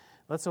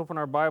Let's open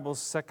our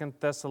Bibles, 2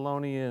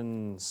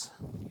 Thessalonians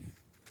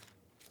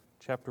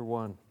chapter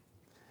 1.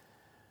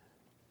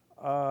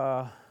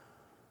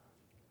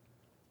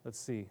 Let's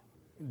see.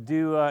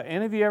 Do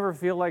any of you ever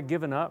feel like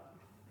giving up?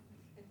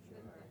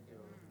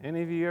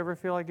 Any of you ever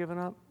feel like giving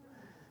up?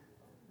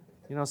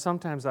 You know,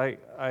 sometimes I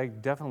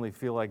definitely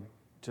feel like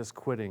just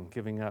quitting,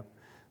 giving up.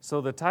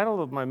 So the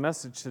title of my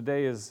message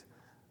today is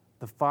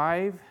The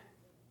 5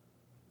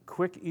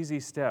 Quick, Easy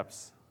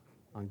Steps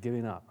on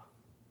Giving Up.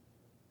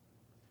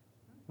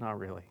 Not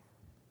really.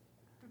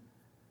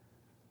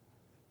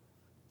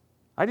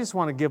 I just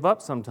want to give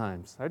up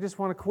sometimes. I just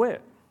want to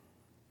quit.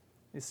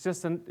 It's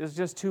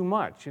just too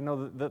much. You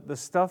know, the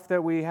stuff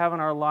that we have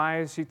in our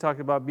lives, she talked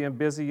about being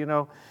busy, you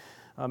know.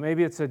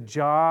 Maybe it's a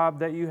job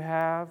that you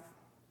have.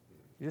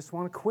 You just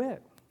want to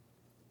quit.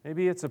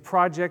 Maybe it's a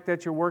project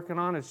that you're working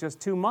on. It's just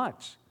too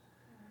much.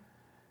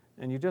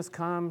 And you just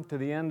come to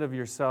the end of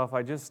yourself.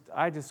 I just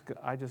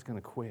going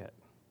to quit.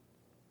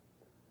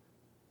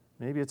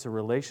 Maybe it's a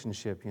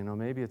relationship, you know.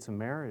 Maybe it's a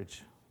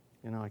marriage.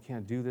 You know, I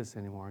can't do this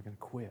anymore. I'm going to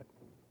quit.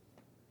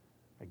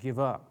 I give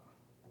up.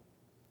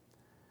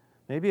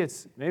 Maybe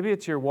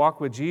it's your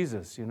walk with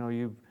Jesus. You know,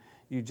 you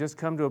just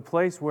come to a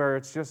place where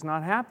it's just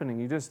not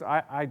happening.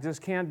 I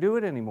just can't do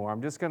it anymore.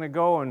 I'm just going to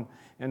go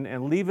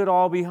and leave it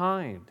all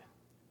behind.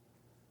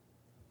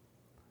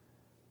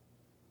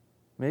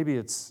 Maybe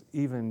it's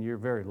even your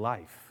very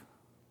life.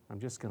 I'm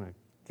just going to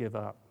give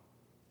up.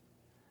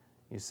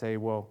 You say,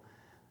 well,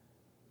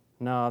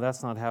 no,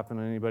 that's not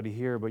happening to anybody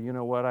here. But you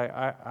know what?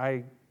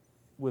 I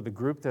with a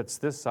group that's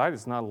this size,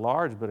 it's not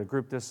large, but a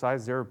group this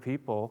size, there are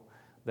people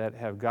that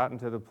have gotten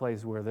to the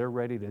place where they're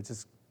ready to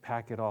just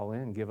pack it all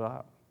in, give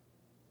up.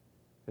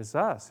 It's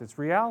us. It's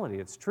reality.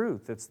 It's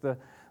truth. It's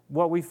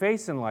what we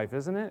face in life,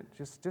 isn't it?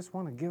 Just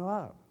want to give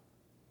up.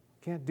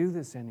 Can't do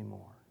this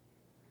anymore.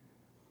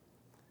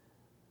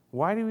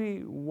 Why do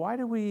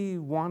we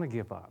want to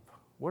give up?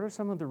 What are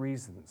some of the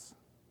reasons?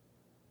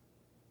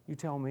 You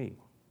tell me.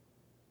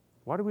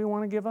 Why do we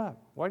want to give up?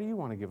 Why do you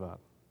want to give up?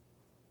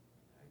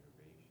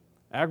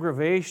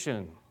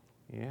 Aggravation.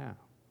 Yeah.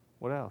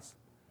 What else?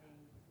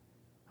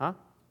 Huh?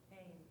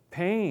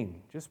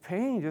 Pain. Just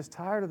pain. Just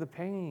tired of the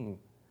pain.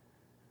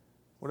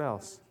 What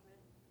else?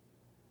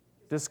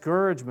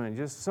 Discouragement.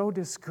 Just so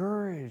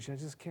discouraged.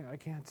 I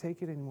can't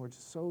take it anymore.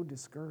 Just so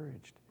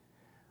discouraged.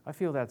 I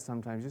feel that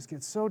sometimes. You just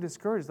get so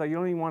discouraged that you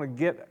don't even want to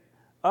get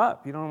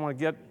up. You don't want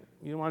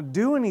to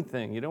do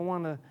anything. You don't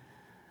want to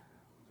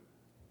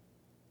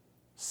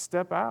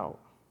step out.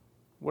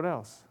 What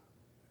else?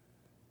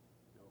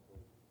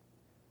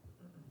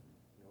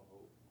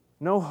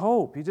 No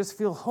hope. You just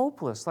feel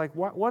hopeless. Like,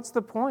 what's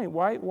the point?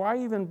 Why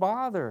even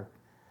bother?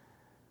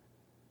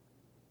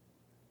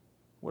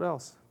 What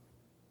else?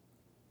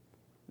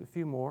 A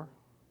few more.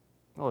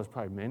 Oh, there's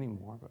probably many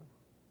more, but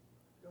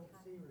don't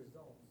see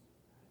results.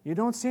 You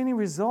don't see any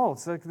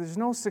results. Like, there's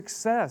no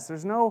success.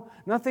 There's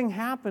nothing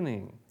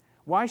happening.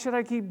 Why should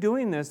I keep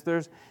doing this?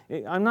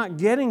 I'm not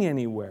getting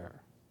anywhere.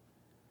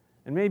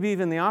 And maybe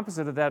even the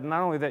opposite of that,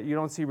 not only that you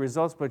don't see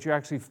results, but you're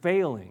actually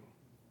failing.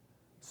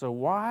 So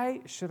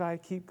why should I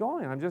keep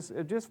going? I'm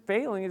just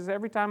failing. It's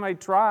every time I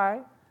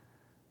try,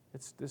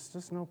 there's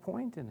just no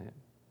point in it.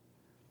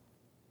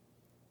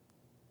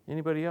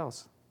 Anybody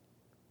else?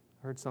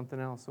 Heard something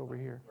else over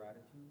here.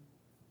 Gratitude.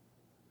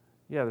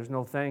 Yeah, there's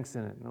no thanks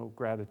in it, no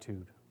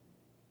gratitude.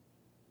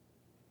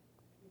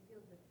 You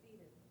feel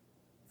defeated.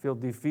 Feel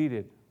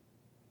defeated.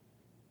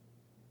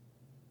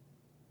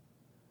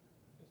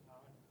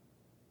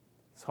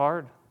 It's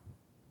hard.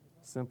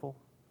 Simple.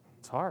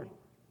 It's hard.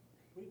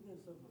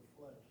 Weakness of the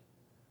flesh.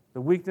 The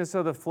weakness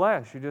of the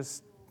flesh. You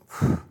just...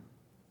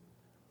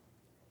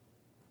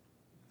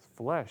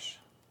 flesh.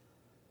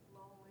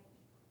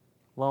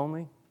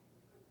 Lonely.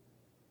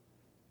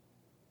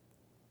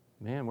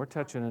 Man, we're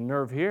touching a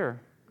nerve here.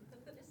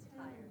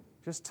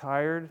 Just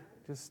tired.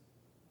 Just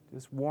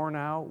worn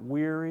out,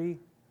 weary.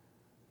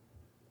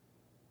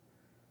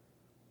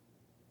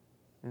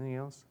 Anything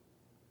else?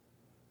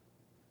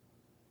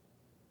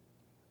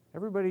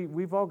 Everybody,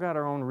 we've all got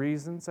our own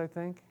reasons, I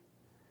think.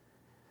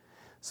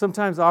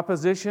 Sometimes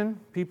opposition,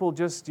 people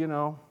just,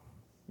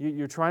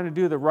 you're trying to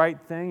do the right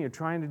thing, you're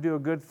trying to do a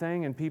good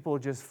thing, and people are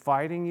just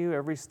fighting you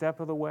every step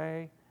of the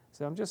way.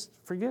 So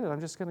forget it, I'm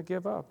just going to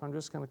give up, I'm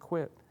just going to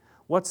quit.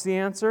 What's the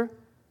answer?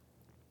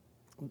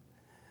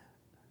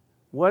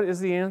 What is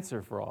the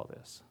answer for all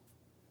this?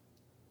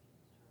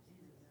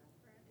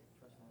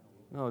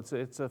 No,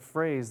 it's a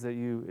phrase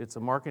it's a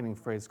marketing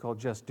phrase called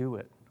just do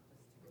it.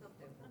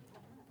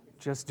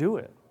 Just do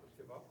it.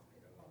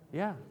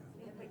 Yeah,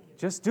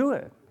 just do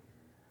it.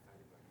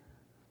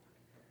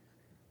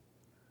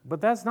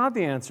 But that's not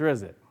the answer,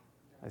 is it?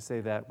 I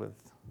say that with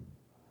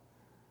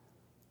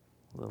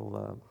a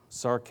little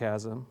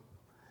sarcasm.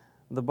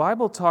 The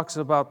Bible talks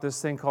about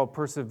this thing called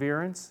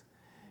perseverance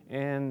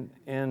and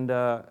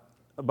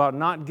about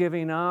not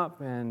giving up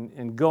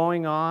and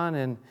going on.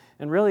 And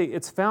really,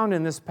 it's found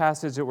in this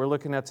passage that we're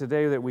looking at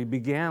today that we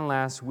began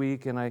last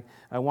week, and I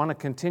want to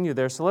continue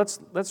there. So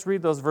let's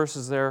read those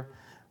verses there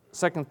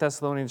 2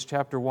 Thessalonians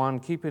chapter 1,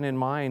 keeping in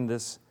mind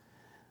this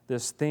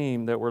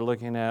theme that we're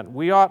looking at.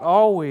 We ought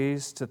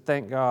always to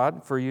thank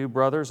God for you,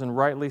 brothers, and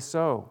rightly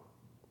so,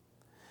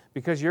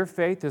 because your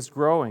faith is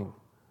growing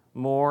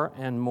more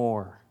and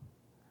more,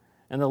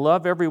 and the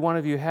love every one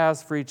of you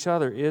has for each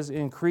other is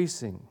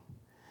increasing.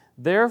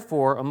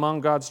 Therefore,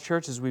 among God's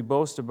churches, we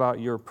boast about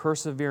your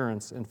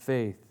perseverance and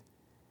faith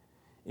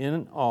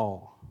in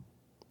all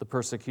the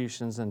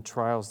persecutions and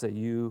trials that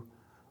you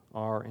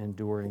are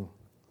enduring.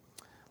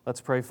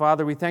 Let's pray.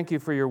 Father, we thank you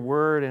for your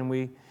word, and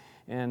we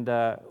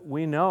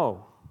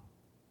know,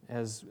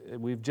 as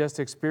we've just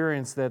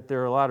experienced, that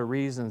there are a lot of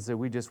reasons that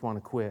we just want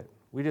to quit.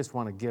 We just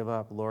want to give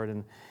up, Lord.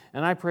 And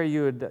I pray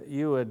you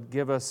would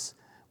give us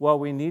what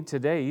we need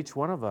today, each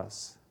one of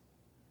us.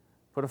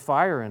 Put a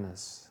fire in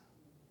us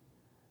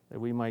that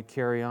we might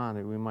carry on,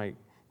 that we might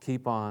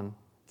keep on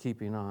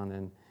keeping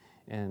on.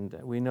 And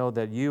we know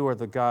that you are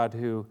the God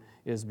who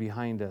is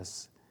behind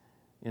us,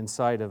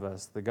 inside of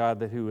us, the God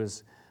who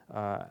is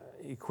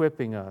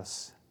equipping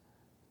us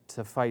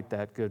to fight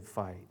that good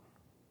fight.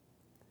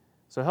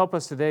 So help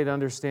us today to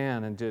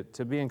understand and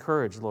to be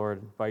encouraged,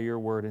 Lord, by your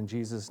word in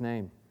Jesus'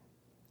 name.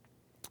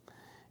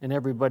 And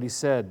everybody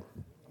said,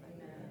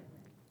 Amen.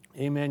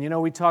 Amen. You know,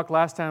 we talked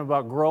last time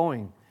about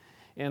growing.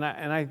 And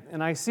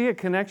I see a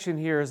connection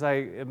here as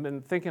I have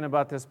been thinking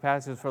about this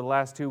passage for the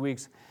last 2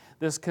 weeks,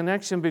 this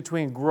connection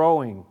between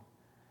growing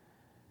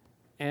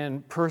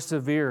and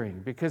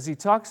persevering. Because he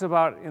talks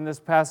about, in this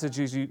passage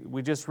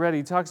we just read,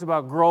 he talks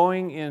about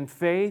growing in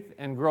faith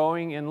and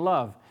growing in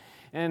love.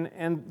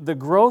 And the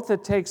growth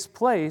that takes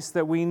place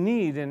that we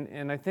need,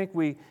 and I think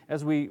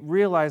as we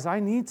realize, I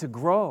need to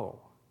grow.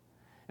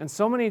 And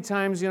so many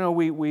times, you know,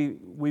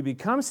 we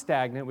become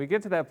stagnant. We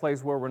get to that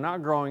place where we're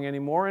not growing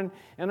anymore.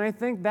 And I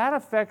think that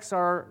affects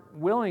our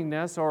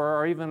willingness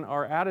or even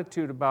our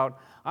attitude about,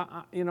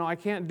 I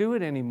can't do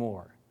it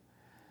anymore.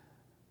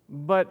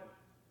 But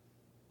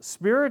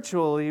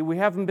spiritually, we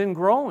haven't been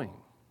growing.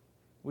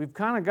 We've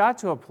kind of got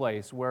to a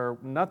place where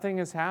nothing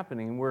is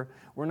happening. We're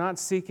not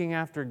seeking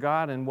after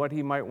God and what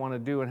He might want to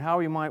do and how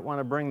He might want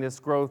to bring this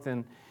growth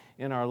in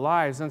our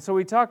lives. And so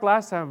we talked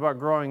last time about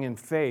growing in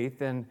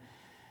faith. And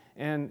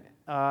when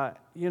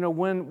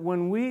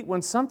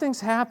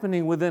something's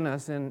happening within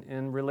us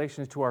in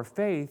relation to our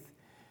faith,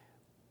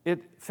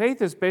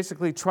 faith is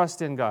basically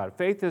trust in God.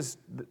 Faith is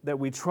that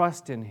we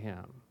trust in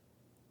Him.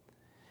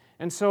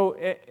 And so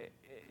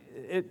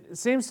it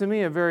seems to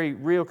me a very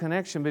real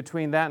connection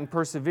between that and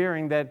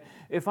persevering, that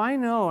if I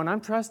know and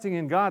I'm trusting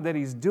in God that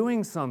He's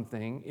doing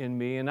something in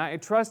me, and I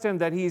trust Him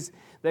that He's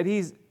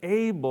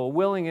able,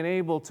 willing and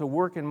able to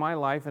work in my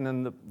life and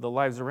in the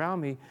lives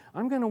around me,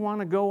 I'm going to want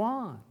to go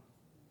on.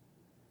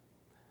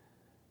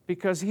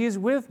 Because He's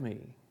with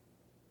me.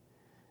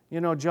 You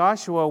know,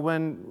 Joshua,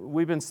 when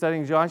we've been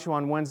studying Joshua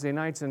on Wednesday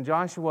nights, and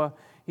Joshua,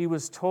 he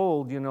was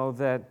told,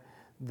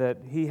 that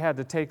he had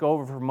to take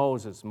over for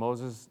Moses.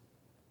 Moses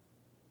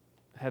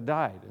had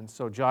died, and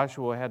so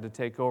Joshua had to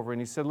take over.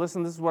 And he said,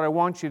 listen, this is what I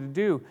want you to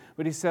do.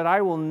 But he said,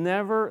 I will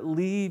never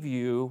leave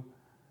you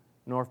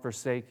nor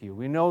forsake you.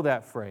 We know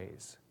that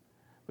phrase.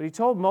 But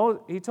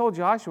he told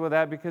Joshua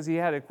that because he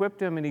had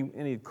equipped him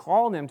and he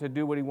called him to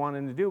do what he wanted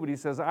him to do. But he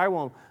says, I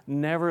will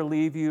never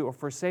leave you or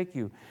forsake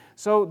you.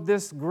 So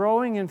this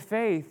growing in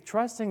faith,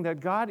 trusting that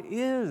God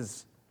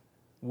is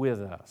with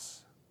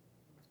us,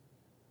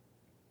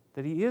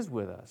 that He is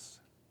with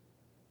us.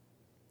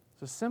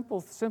 It's a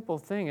simple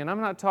thing. And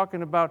I'm not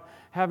talking about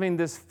having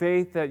this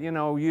faith that,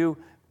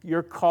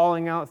 you're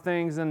calling out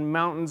things and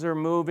mountains are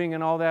moving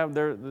and all that.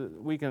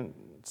 We can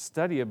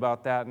study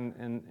about that,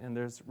 and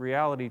there's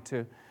reality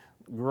to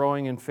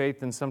growing in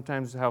faith and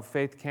sometimes how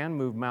faith can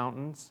move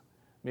mountains,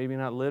 maybe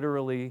not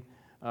literally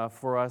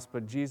for us,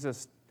 but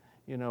Jesus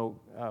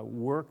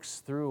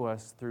works through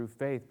us through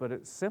faith. But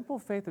it's simple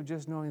faith of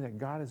just knowing that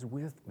God is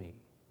with me,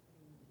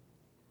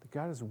 that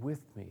God is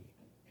with me.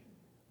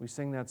 We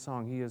sing that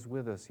song, He is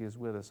with us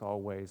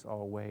always,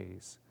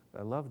 always.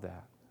 I love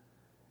that.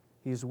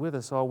 He's with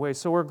us always.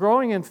 So we're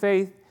growing in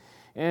faith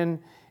and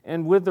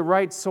with the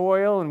right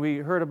soil, and we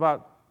heard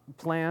about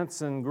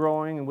plants and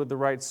growing and with the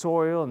right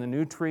soil and the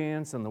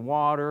nutrients and the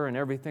water and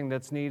everything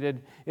that's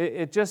needed.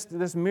 It just,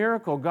 this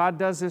miracle, God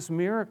does this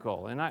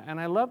miracle. And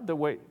I love the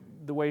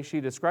way she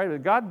described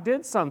it. God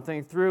did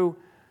something through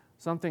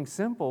something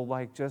simple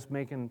like just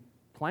making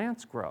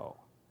plants grow.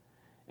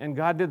 And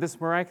God did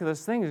this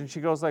miraculous thing, and she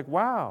goes like,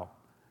 wow,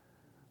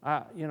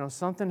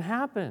 something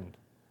happened.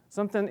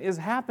 Something is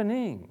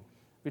happening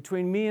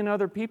between me and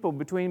other people,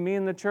 between me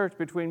and the church,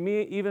 between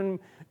me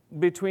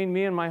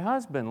and my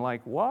husband.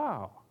 Like,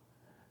 wow.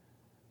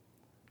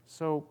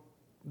 So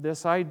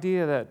this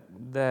idea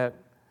that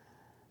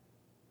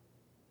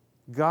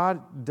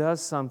God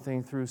does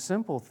something through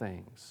simple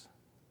things,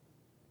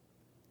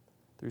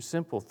 through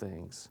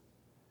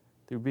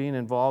being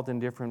involved in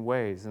different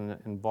ways. And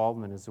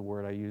involvement is the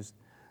word I used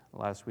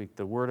last week.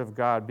 The Word of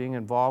God, being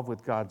involved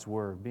with God's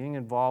Word, being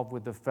involved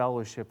with the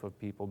fellowship of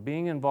people,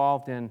 being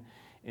involved in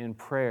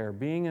prayer,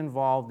 being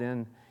involved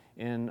in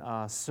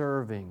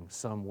serving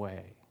some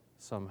way,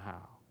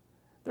 somehow.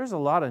 there's a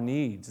lot of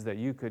needs that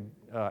you could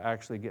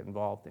actually get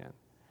involved in.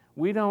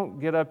 We don't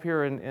get up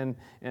here and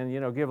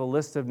give a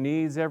list of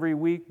needs every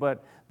week,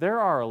 but there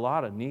are a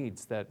lot of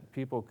needs that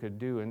people could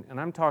do,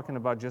 and I'm talking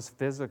about just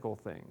physical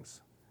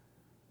things.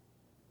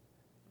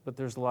 But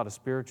there's a lot of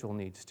spiritual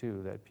needs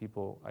too that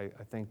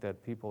I think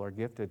that people are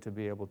gifted to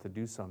be able to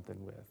do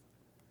something with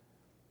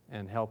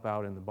and help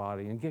out in the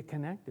body and get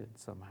connected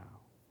somehow.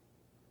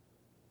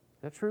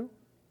 Is that true?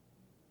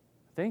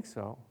 I think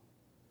so.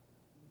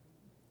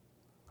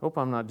 Hope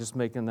I'm not just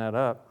making that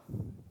up.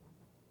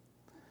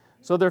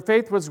 So their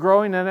faith was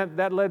growing, and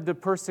that led to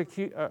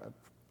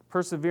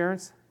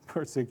perseverance.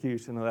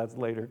 Persecution, that's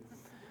later.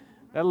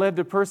 That led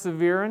to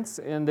perseverance,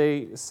 and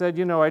they said,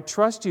 I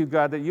trust you,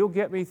 God, that you'll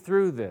get me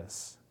through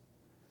this.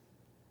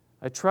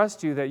 I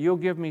trust you that you'll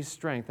give me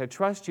strength. I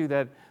trust you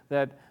that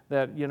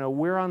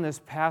we're on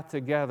this path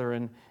together,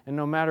 and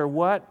no matter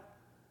what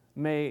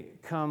may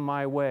come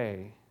my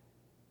way,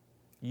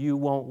 you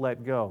won't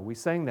let go. We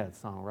sang that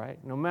song, right?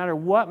 No matter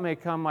what may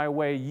come my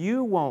way,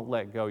 you won't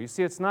let go. You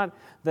see, it's not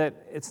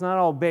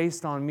all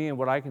based on me and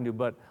what I can do,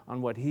 but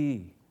on what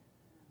He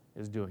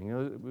is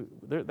doing.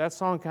 That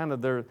song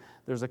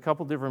there's a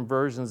couple different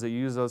versions that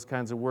use those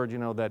kinds of words,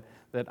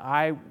 that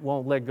I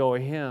won't let go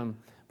of Him.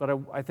 But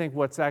I think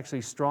what's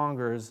actually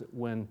stronger is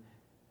when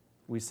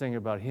we sing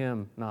about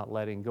Him not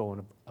letting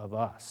go of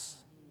us,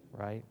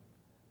 right?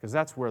 Because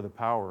that's where the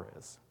power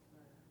is.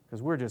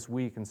 Because we're just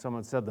weak, and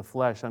someone said the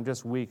flesh, I'm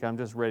just weak, I'm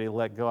just ready to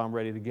let go, I'm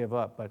ready to give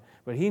up.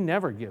 But He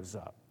never gives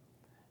up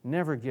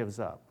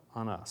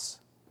on us.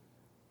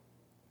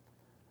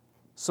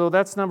 So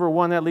that's number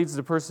one, that leads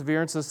to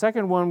perseverance. The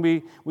second one,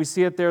 we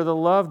see it there, the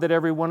love that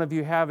every one of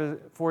you have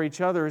for each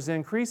other is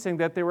increasing,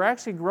 that they were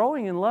actually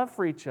growing in love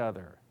for each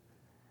other.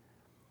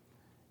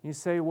 You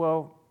say,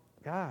 well,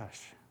 gosh,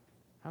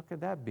 how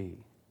could that be?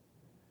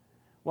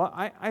 Well,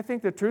 I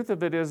think the truth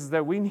of it is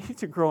that we need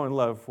to grow in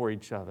love for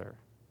each other.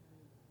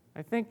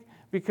 I think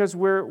because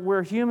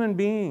we're human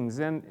beings,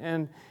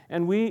 and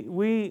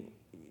we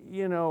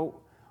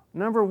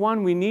number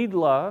one, we need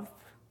love,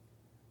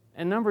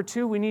 and number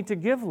two, we need to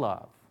give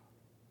love.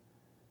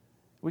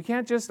 We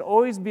can't just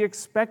always be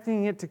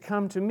expecting it to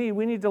come to me.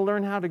 We need to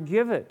learn how to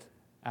give it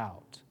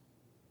out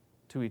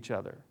to each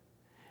other.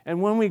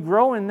 And when we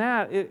grow in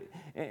that,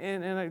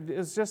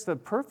 it's just a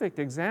perfect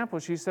example.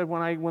 She said,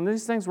 when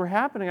these things were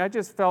happening, I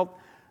just felt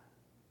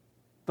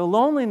the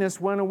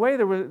loneliness went away.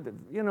 There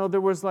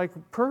was like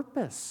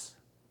purpose.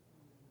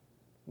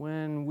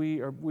 When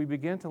we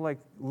begin to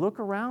look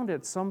around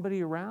at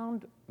somebody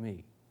around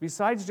me,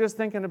 besides just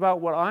thinking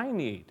about what I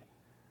need,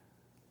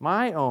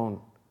 my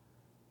own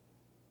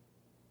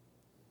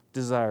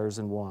desires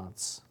and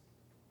wants.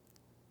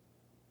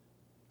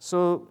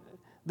 So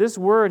this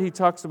word he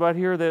talks about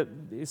here, that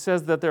he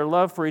says that their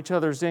love for each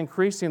other is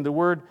increasing. The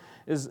word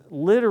is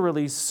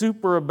literally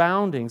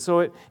superabounding.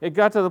 So it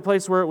got to the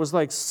place where it was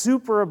like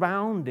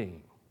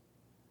superabounding.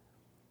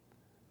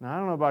 Now, I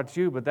don't know about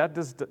you, but that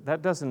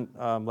doesn't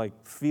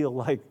feel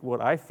like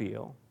what I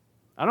feel.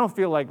 I don't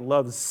feel like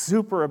love's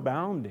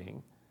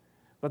superabounding,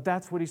 but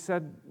that's what he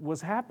said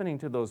was happening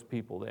to those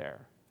people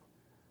there.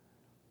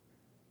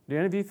 Do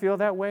any of you feel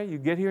that way? You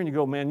get here and you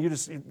go, man, you're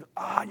just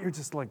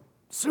like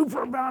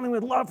superabounding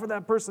with love for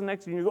that person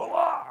next to you. You go,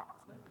 ah!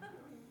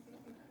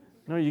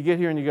 No, you get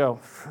here and you go,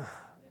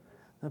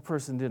 that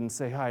person didn't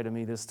say hi to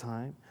me this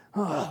time.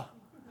 That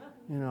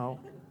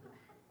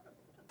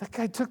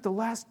guy took the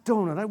last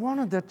donut. I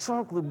wanted that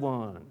chocolate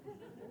one.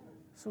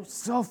 So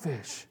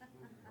selfish.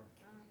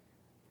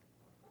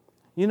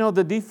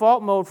 The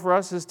default mode for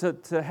us is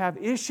to have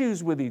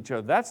issues with each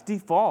other. That's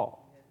default.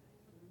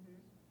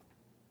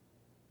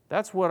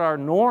 That's what our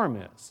norm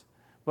is.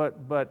 But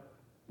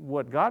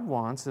what God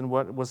wants and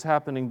what was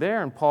happening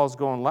there, and Paul's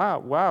going,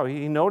 wow,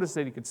 he noticed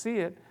that he could see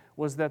it,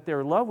 was that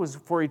their love was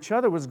for each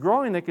other was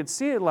growing. They could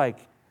see it like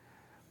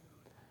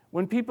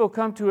when people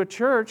come to a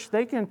church,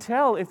 they can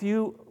tell if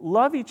you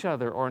love each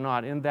other or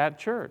not in that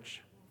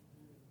church.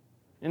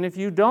 And if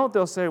you don't,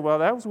 they'll say, well,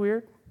 that was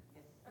weird.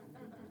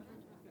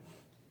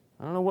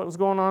 I don't know what was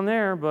going on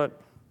there, but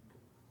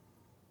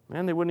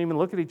man, they wouldn't even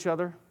look at each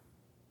other,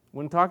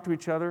 wouldn't talk to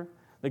each other.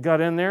 They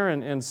got in there,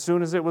 and as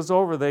soon as it was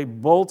over, they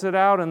bolted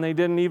out, and they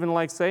didn't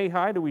even say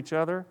hi to each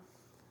other.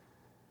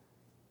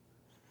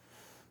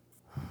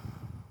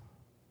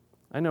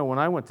 I know when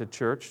I went to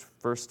church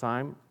first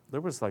time,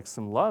 there was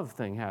some love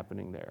thing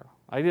happening there.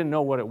 I didn't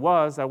know what it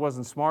was. I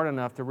wasn't smart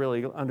enough to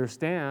really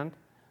understand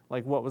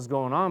what was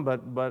going on,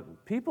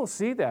 but people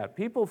see that.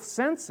 People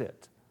sense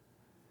it.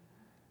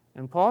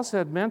 And Paul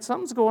said, man,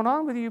 something's going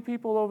on with you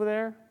people over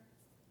there.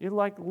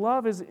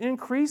 Love is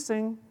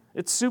increasing.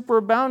 It's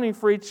superabounding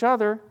for each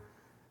other.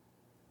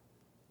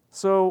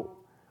 So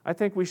I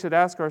think we should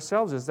ask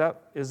ourselves, is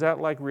that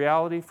like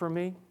reality for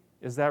me?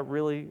 Is that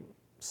really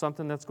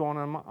something that's going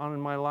on in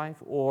my life?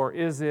 Or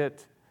is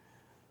it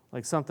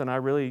something I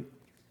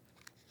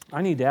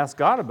need to ask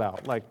God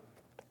about?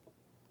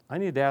 I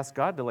need to ask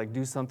God to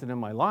do something in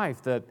my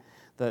life that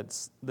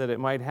it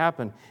might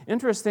happen.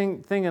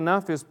 Interesting thing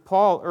enough is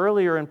Paul,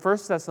 earlier in 1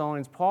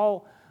 Thessalonians,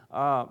 Paul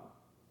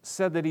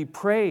said that he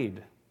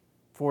prayed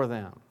for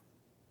them.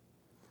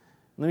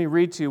 Let me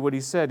read to you what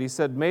he said. He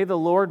said, "May the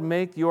Lord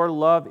make your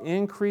love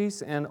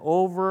increase and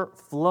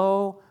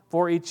overflow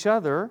for each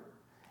other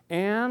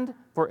and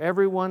for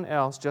everyone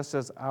else, just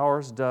as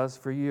ours does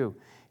for you."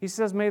 He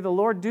says, may the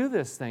Lord do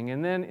this thing.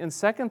 And then in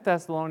 2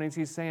 Thessalonians,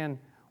 he's saying,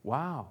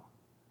 wow,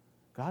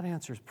 God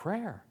answers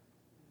prayer.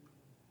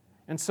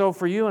 And so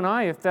for you and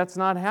I, if that's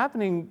not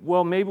happening,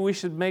 well, maybe we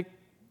should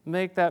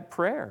make that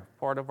prayer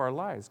part of our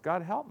lives.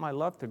 God, help my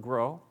love to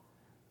grow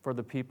for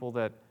the people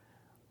that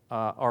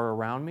are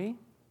around me.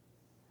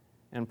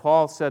 And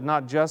Paul said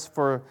not just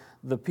for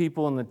the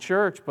people in the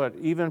church, but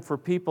even for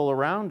people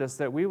around us,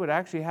 that we would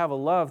actually have a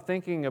love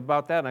thinking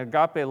about that. And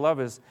agape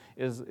love is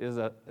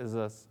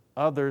a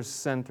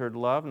others-centered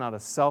love, not a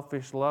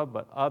selfish love,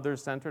 but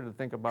others-centered, to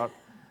think about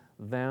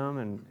them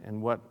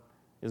and what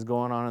is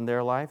going on in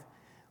their life.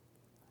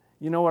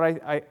 You know what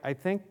I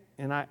think,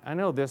 and I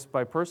know this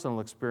by personal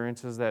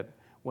experience, is that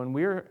when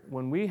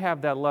we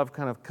have that love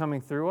kind of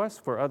coming through us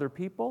for other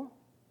people,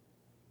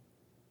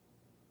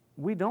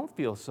 we don't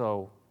feel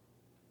so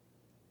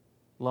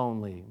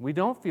lonely. We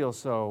don't feel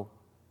so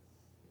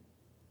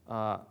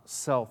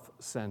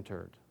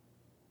self-centered.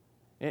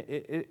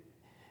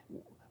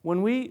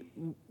 When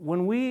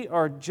we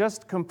are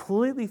just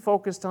completely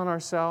focused on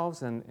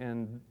ourselves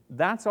and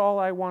that's all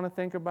I want to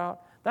think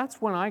about,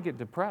 that's when I get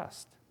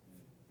depressed.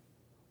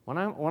 When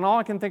all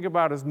I can think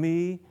about is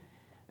me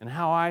and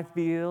how I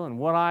feel and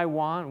what I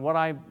want, what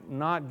I'm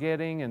not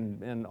getting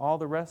and all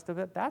the rest of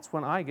it, that's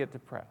when I get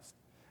depressed.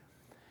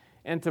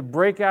 And to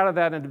break out of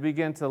that and to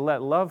begin to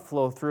let love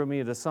flow through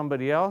me to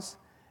somebody else,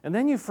 and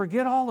then you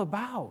forget all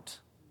about,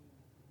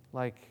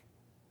 like,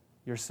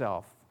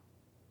 yourself.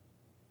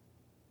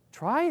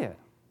 Try it.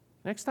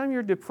 Next time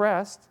you're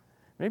depressed,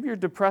 maybe you're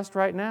depressed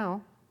right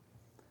now,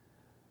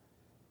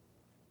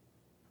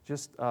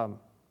 just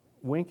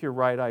wink your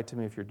right eye to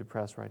me if you're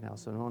depressed right now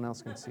so no one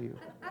else can see you.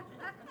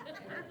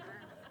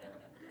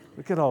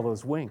 Look at all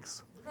those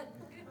winks.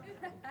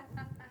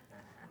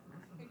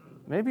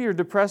 Maybe you're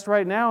depressed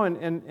right now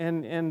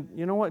and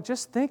you know what?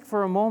 Just think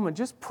for a moment.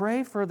 Just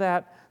pray for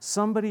that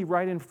somebody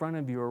right in front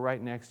of you or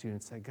right next to you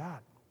and say, God,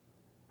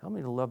 help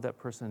me to love that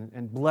person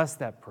and bless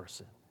that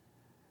person.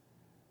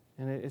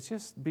 And it's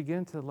just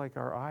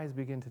our eyes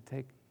begin to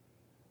take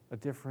a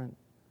different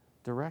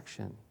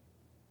direction.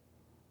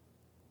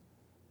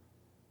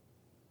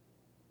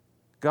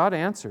 God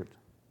answered.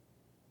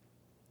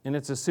 And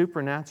it's a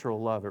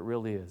supernatural love, it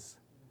really is.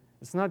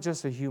 It's not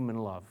just a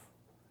human love.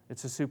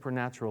 It's a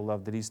supernatural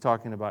love that he's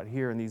talking about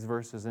here in these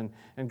verses. And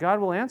God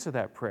will answer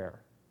that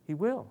prayer. He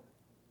will.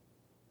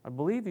 I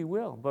believe he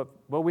will.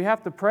 But we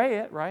have to pray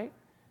it, right?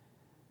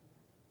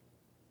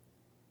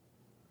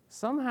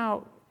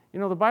 Somehow,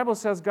 the Bible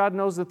says God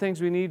knows the things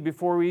we need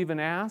before we even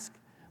ask.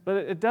 But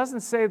it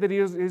doesn't say that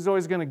he's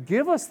always going to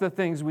give us the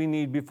things we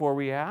need before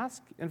we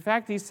ask. In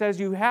fact, he says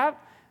you have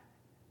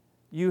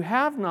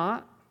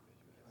not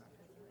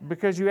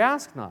because you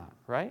ask not,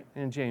 right?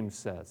 And James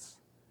says.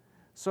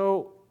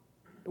 So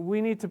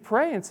we need to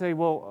pray and say,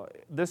 well,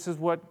 this is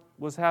what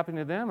was happening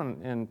to them,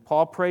 and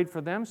Paul prayed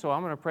for them, so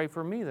I'm going to pray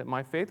for me, that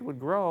my faith would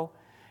grow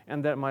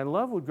and that my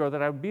love would grow,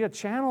 that I would be a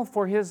channel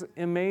for his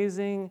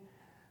amazing,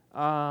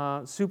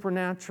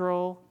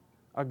 supernatural,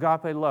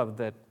 agape love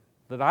that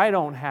I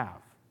don't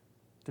have.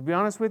 To be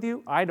honest with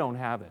you, I don't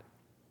have it.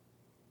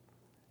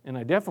 And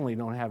I definitely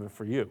don't have it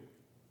for you.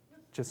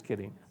 Just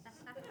kidding.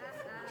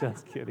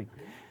 Just kidding.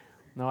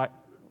 No,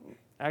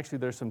 actually,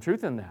 there's some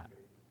truth in that.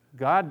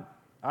 God,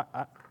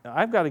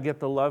 I've got to get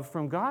the love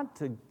from God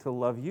to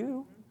love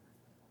you.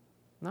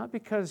 Not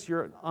because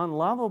you're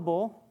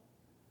unlovable.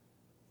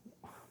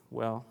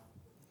 Well,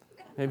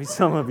 maybe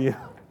some of you.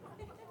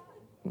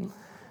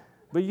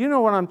 But you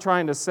know what I'm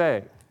trying to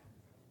say.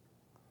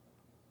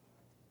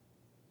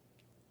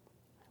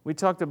 We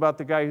talked about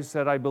the guy who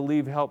said, I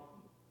believe, help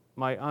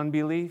my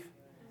unbelief.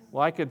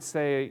 Well, I could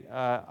say,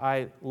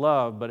 I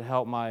love, but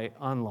help my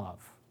unlove.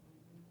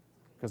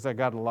 Because I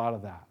got a lot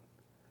of that.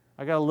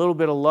 I got a little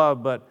bit of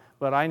love,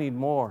 but I need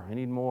more. I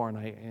need more,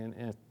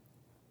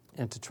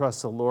 and to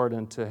trust the Lord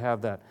and to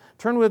have that.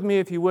 Turn with me,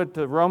 if you would,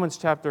 to Romans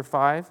chapter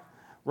 5.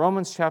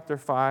 Romans chapter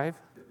 5.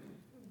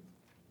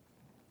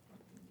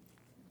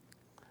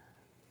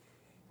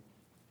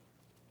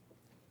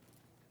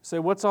 Say,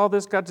 what's all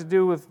this got to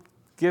do with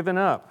giving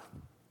up?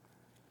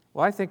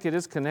 Well, I think it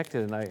is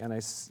connected, and I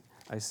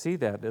see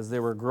that as they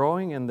were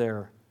growing in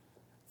their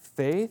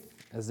faith,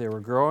 as they were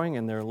growing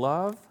in their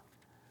love,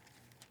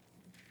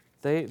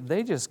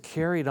 they just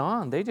carried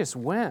on. They just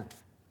went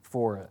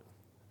for it.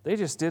 They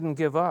just didn't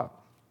give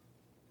up.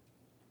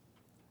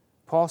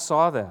 Paul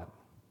saw that.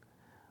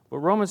 But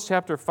Romans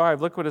chapter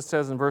 5, look what it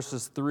says in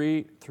verses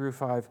 3 through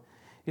 5.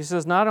 He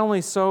says, not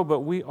only so, but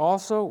we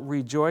also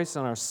rejoice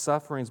in our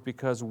sufferings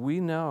because we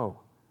know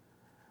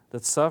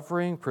that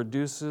suffering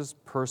produces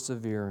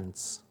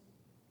perseverance.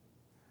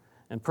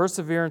 And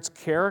perseverance,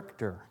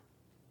 character.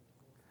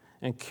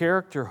 And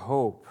character,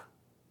 hope.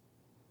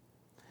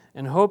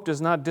 And hope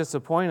does not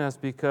disappoint us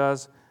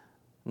because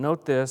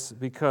Note this,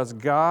 because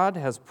God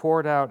has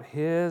poured out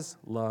His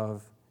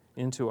love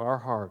into our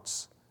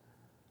hearts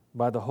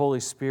by the Holy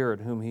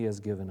Spirit whom He has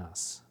given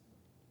us.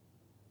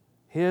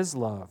 His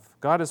love.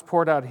 God has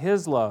poured out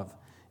His love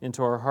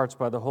into our hearts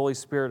by the Holy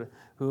Spirit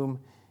whom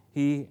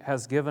He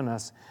has given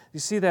us. You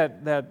see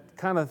that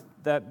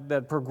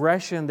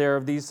progression there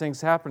of these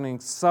things happening.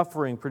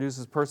 Suffering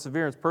produces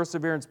perseverance.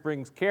 Perseverance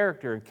brings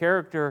character, and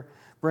character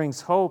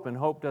brings hope, and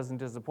hope doesn't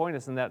disappoint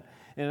us.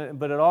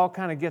 But it all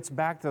kind of gets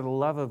back to the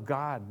love of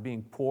God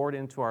being poured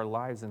into our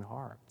lives and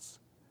hearts.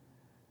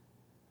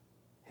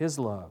 His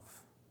love.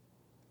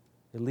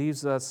 It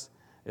leads us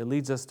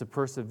to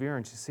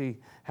perseverance. You see,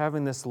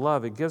 having this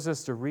love, it gives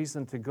us the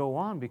reason to go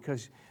on,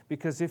 because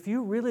if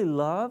you really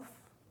love,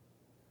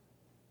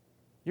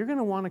 you're going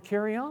to want to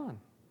carry on.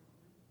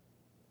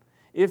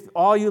 If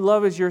all you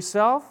love is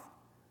yourself,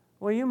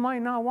 well, you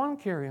might not want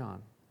to carry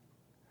on.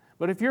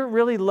 But if you're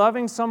really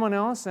loving someone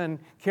else and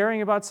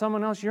caring about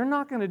someone else, you're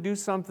not going to do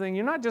something,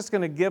 you're not just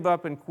going to give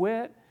up and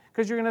quit,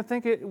 because you're going to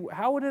think,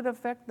 how would it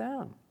affect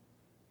them?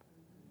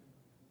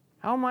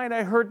 How might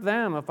I hurt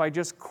them if I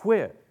just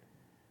quit?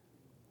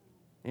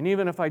 And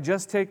even if I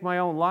just take my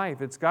own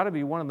life, it's got to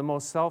be one of the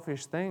most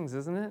selfish things,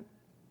 isn't it?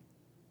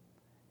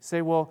 You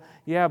say, well,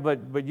 yeah,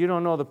 but you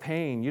don't know the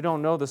pain. You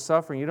don't know the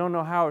suffering. You don't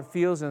know how it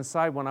feels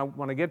inside when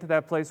I get to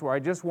that place where I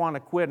just want to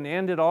quit and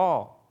end it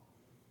all.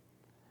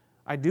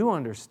 I do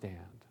understand.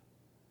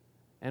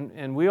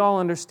 And we all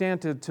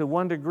understand to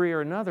one degree or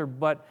another,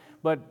 but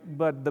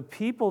the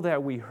people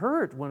that we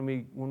hurt when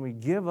we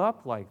give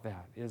up like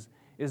that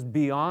is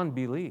beyond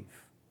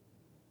belief.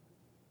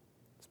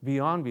 It's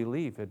beyond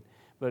belief.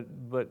 But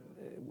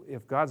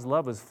if God's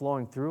love is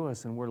flowing through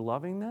us and we're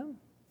loving them,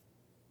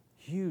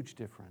 huge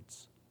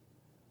difference.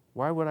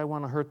 Why would I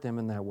want to hurt them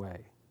in that way?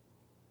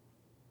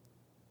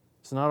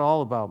 It's not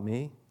all about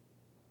me.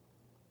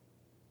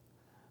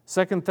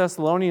 2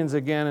 Thessalonians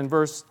again in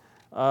verse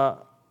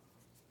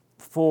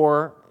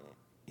 4,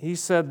 he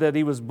said that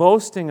he was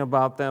boasting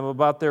about them,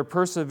 about their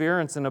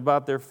perseverance and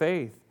about their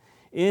faith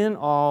in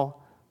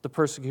all the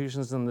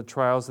persecutions and the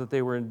trials that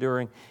they were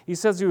enduring. He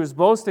says he was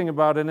boasting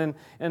about it,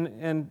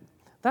 and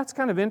that's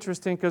kind of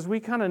interesting because we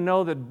kind of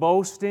know that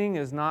boasting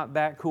is not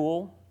that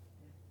cool,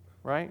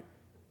 right?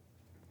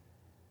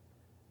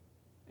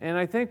 And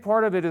I think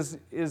part of it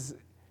is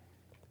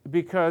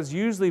because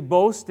usually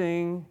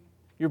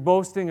you're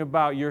boasting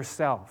about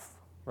yourself,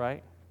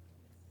 right?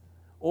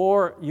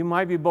 Or you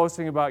might be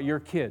boasting about your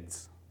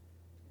kids.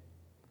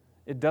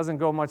 It doesn't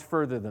go much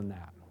further than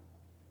that.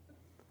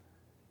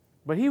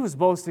 But he was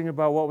boasting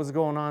about what was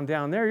going on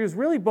down there. He was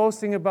really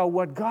boasting about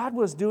what God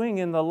was doing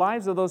in the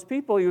lives of those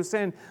people. He was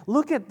saying,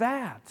 look at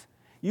that.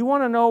 You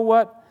want to know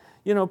what,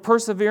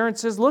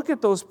 perseverance is? Look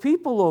at those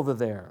people over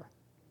there.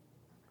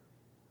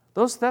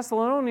 Those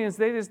Thessalonians,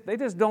 they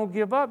just don't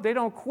give up. They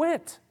don't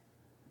quit.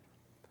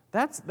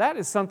 That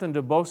is something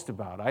to boast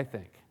about, I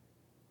think.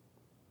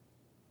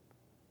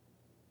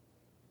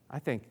 I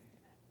think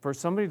for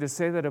somebody to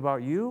say that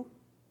about you,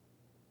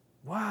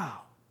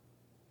 wow,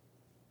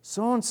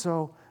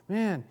 so-and-so,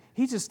 man,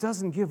 he just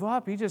doesn't give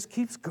up. He just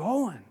keeps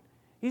going.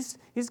 He's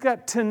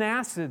got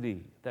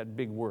tenacity, that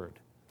big word.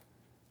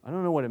 I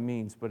don't know what it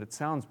means, but it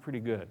sounds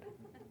pretty good.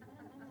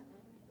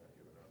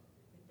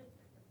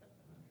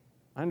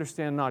 I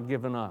understand not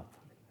giving up.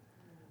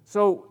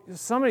 So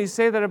somebody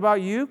say that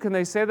about you? Can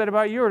they say that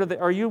about you? Or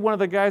are you one of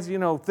the guys,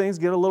 things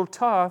get a little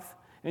tough,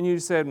 and you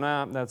say,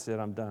 nah, that's it,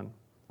 I'm done.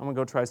 I'm going to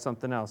go try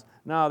something else.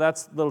 No,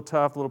 that's a little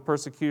tough, a little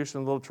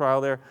persecution, a little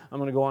trial there. I'm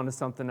going to go on to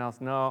something else.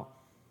 No.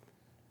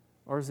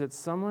 Or is it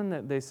someone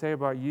that they say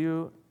about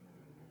you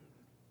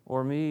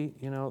or me,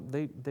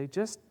 they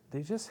just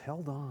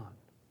held on.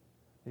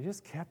 They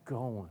just kept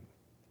going.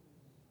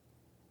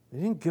 They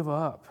didn't give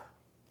up.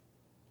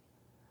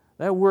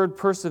 That word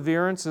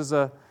perseverance is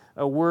a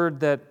word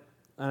that,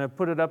 and I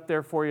put it up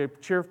there for you,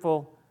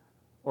 cheerful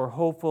or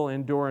hopeful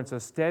endurance, a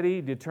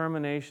steady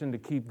determination to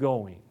keep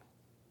going.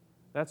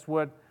 That's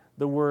what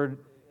the word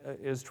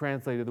is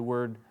translated, the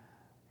word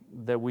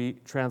that we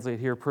translate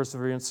here,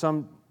 perseverance.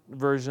 Some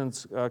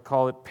versions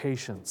call it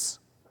patience.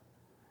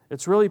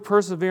 It's really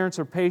perseverance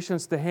or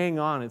patience to hang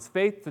on. It's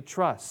faith to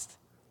trust.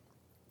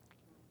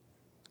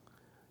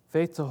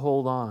 Faith to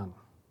hold on,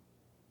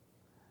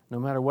 no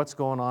matter what's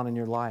going on in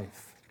your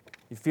life.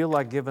 You feel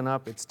like giving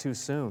up, it's too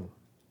soon.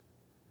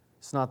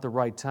 It's not the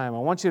right time. I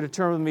want you to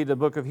turn with me to the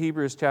book of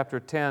Hebrews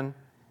chapter 10.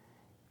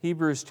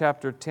 Hebrews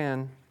chapter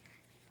 10.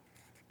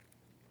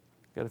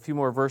 Got a few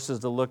more verses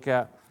to look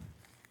at.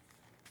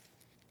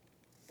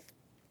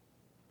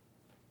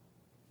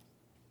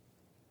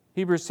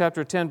 Hebrews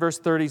chapter 10, verse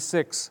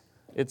 36.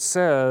 It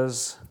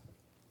says,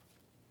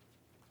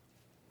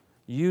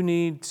 you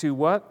need to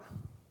what?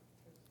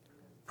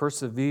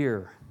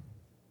 Persevere.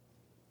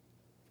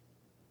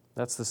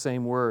 That's the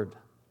same word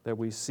that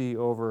we see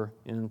over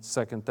in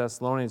 2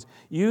 Thessalonians.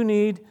 You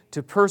need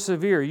to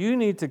persevere. You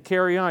need to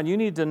carry on. You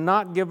need to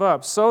not give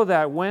up so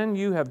that when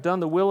you have done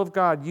the will of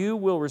God, you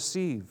will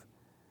receive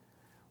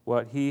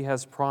what He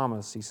has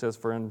promised. He says,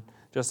 for in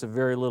just a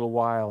very little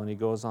while, and he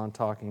goes on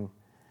talking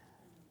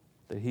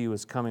that he who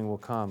is coming will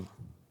come,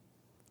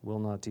 will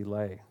not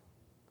delay.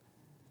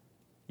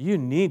 You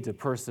need to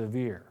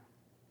persevere.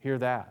 Hear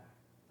that?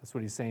 That's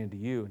what he's saying to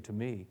you and to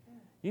me.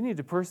 You need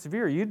to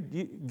persevere.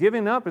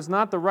 Giving up is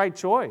not the right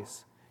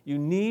choice. You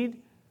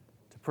need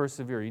to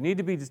persevere. You need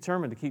to be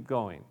determined to keep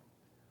going.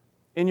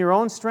 In your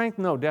own strength?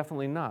 No,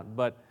 definitely not.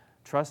 But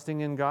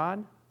trusting in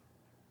God,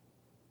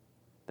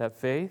 that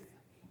faith,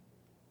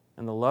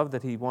 and the love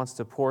that he wants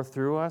to pour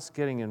through us,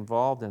 getting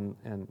involved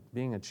and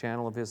being a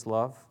channel of his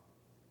love.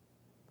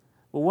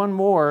 Well, one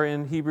more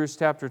in Hebrews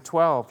chapter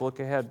 12. Look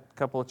ahead a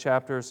couple of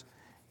chapters.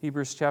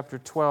 Hebrews chapter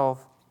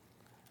 12,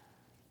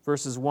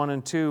 verses 1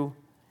 and 2.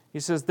 He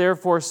says,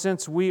 "Therefore,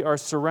 since we are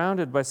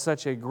surrounded by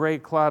such a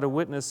great cloud of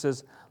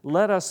witnesses,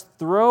 let us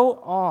throw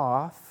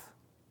off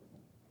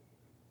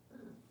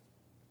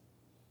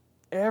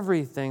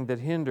everything that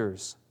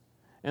hinders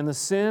and the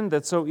sin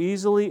that so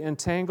easily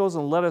entangles,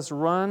 and let us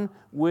run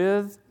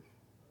with,"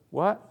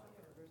 what?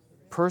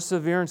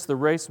 "Perseverance, the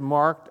race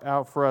marked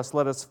out for us.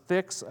 Let us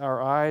fix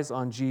our eyes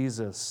on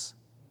Jesus,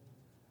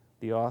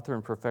 the author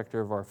and perfecter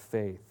of our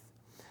faith."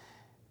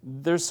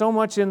 There's so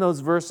much in those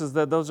verses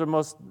that those are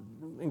most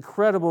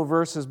incredible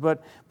verses,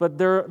 but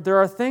there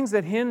are things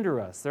that hinder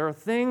us. There are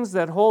things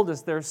that hold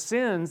us. There are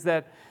sins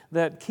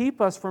that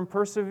keep us from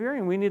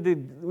persevering. We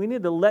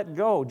need to let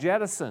go,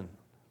 jettison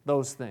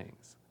those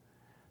things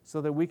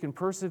so that we can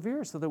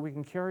persevere, so that we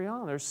can carry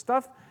on. There's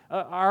stuff,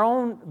 our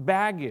own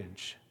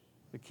baggage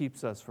that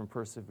keeps us from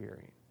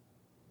persevering.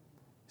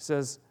 He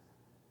says,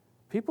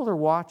 people are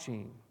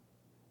watching.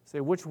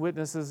 Say, which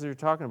witnesses are you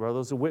talking about? Are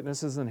those the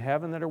witnesses in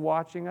heaven that are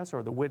watching us,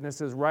 or the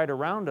witnesses right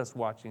around us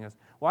watching us?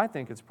 Well, I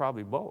think it's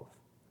probably both.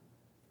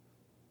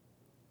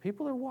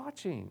 People are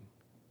watching.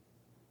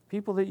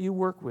 People that you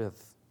work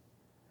with.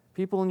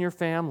 People in your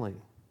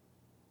family.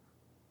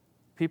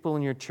 People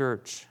in your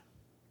church.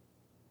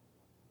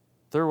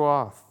 Throw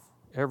off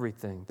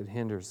everything that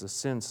hinders, the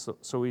sin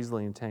so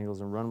easily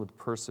entangles, and run with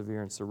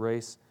perseverance the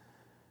race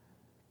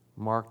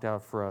marked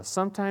out for us.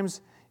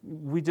 Sometimes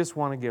we just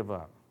want to give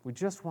up. We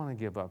just want to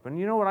give up. And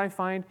you know what I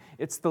find?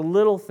 It's the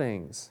little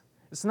things.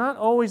 It's not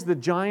always the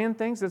giant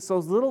things. It's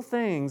those little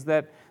things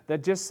that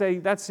just say,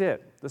 that's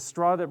it. The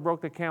straw that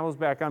broke the camel's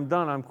back. I'm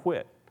done. I'm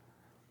quit.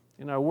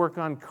 You know, I work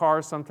on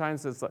cars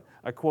sometimes. It's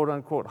a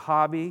quote-unquote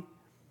hobby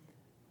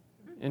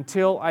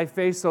until I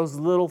face those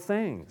little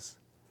things.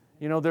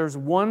 You know, there's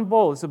one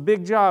bolt. It's a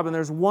big job, and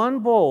there's one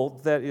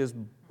bolt that is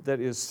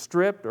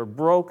stripped or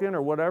broken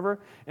or whatever,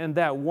 and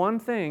that one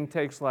thing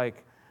takes 2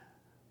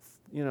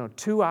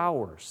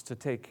 hours to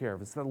take care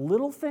of. It's a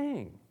little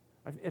thing.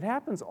 It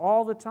happens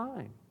all the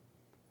time.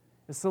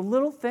 It's a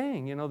little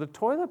thing. You know, the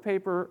toilet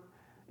paper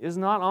is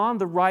not on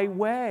the right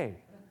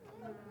way.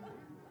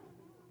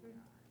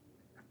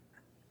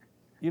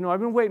 You know,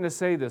 I've been waiting to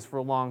say this for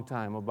a long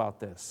time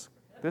about this.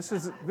 This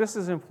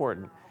is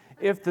important.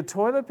 If the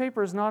toilet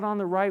paper is not on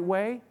the right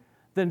way,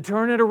 then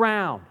turn it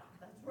around.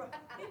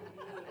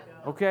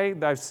 Okay?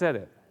 I've said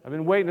it. I've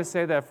been waiting to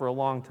say that for a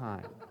long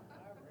time.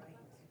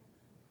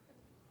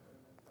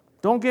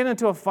 Don't get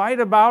into a fight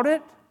about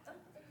it.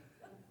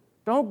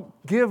 Don't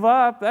give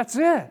up. That's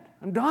it.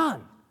 I'm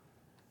done.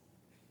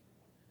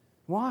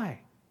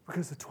 Why?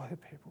 Because the toilet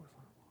paper was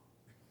on.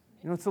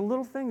 You know, it's a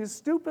little thing, it's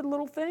stupid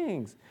little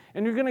things.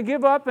 And you're going to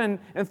give up and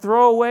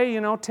throw away,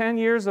 10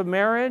 years of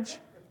marriage?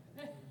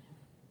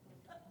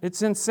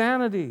 It's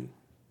insanity.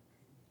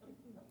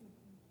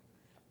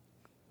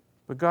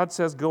 But God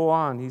says, go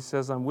on. He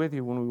says, I'm with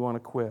you when we want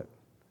to quit.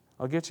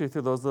 I'll get you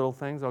through those little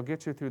things. I'll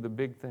get you through the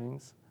big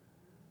things.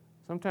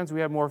 Sometimes we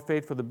have more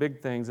faith for the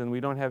big things and we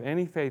don't have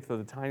any faith for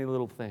the tiny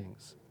little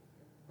things.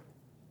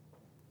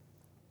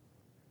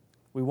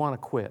 We want to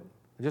quit.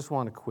 I just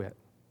want to quit.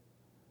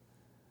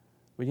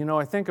 But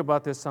I think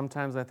about this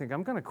sometimes. I think,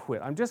 I'm going to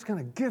quit. I'm just going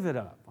to give it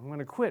up. I'm going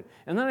to quit.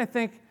 And then I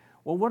think,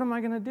 well, what am I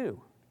going to do?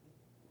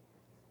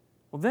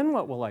 Well, then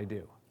what will I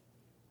do?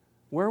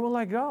 Where will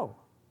I go?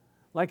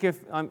 Like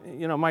if I'm,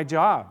 my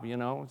job,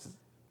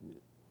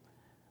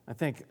 I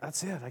think,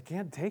 that's it. I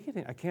can't take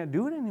it. I can't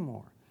do it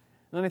anymore.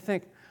 And then I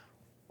think,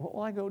 what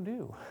will I go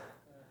do?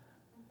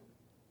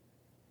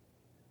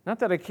 Not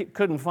that I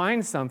couldn't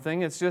find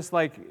something. It's just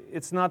like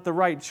it's not the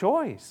right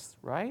choice,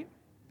 right?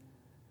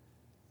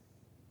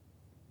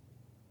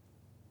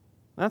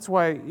 That's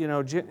why,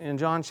 in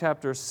John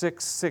chapter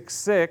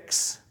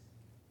 6:6,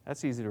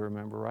 that's easy to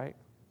remember, right?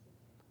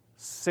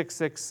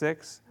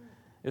 6:6,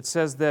 it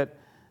says that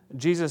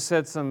Jesus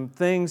said some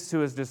things to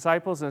his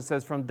disciples, and it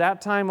says, from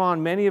that time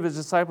on, many of his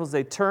disciples,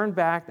 they turned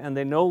back and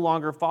they no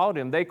longer followed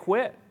him. They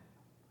quit.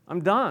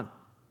 I'm done.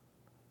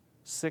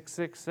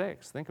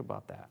 6:6. Think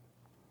about that.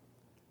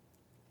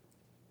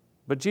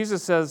 But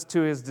Jesus says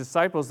to his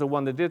disciples, the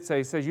one that did say,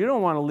 he says, you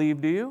don't want to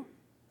leave, do you?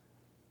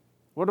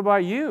 What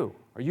about you?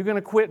 Are you going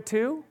to quit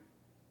too?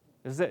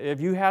 Have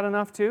you had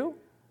enough too?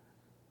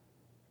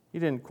 He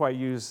didn't quite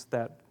use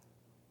that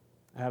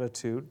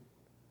attitude.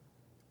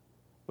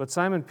 But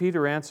Simon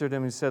Peter answered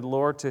him, he said,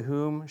 Lord, to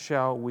whom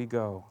shall we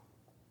go?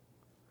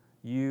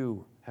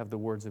 You have the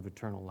words of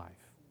eternal life.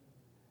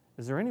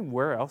 Is there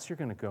anywhere else you're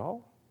going to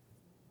go?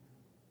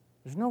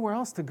 There's nowhere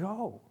else to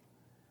go.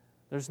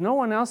 There's no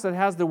one else that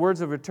has the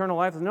words of eternal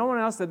life. There's no one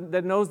else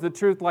that knows the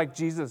truth like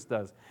Jesus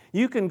does.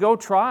 You can go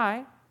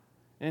try,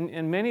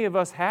 and many of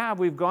us have.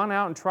 We've gone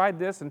out and tried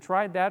this and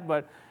tried that,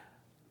 but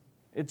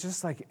it's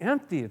just like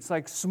empty. It's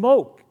like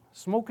smoke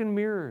and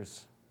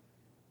mirrors.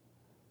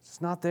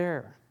 It's not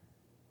there.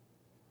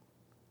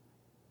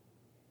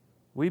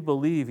 We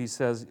believe, he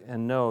says,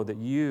 and know that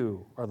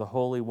you are the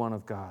Holy One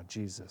of God,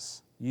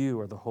 Jesus. You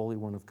are the Holy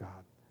One of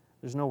God.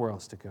 There's nowhere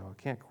else to go.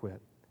 I can't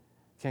quit.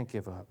 Can't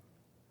give up.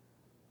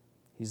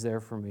 He's there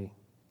for me.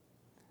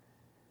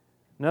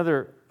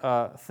 Another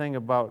thing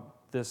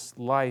about this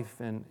life,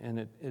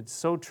 and it's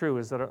so true,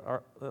 is that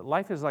our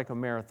life is like a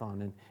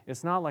marathon, and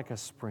it's not like a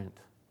sprint.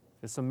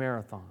 It's a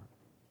marathon.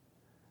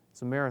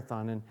 It's a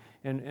marathon,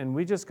 and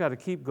we just got to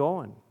keep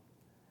going.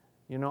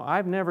 You know,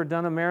 I've never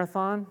done a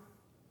marathon,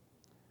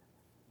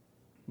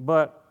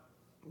 but,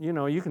 you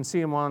know, you can see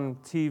them on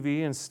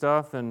TV and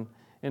stuff, and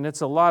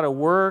it's a lot of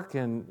work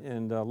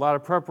and a lot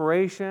of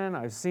preparation.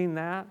 I've seen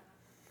that.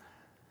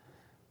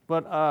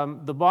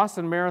 But the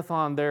Boston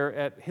Marathon there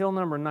at hill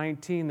number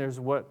 19, there's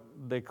what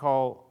they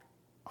call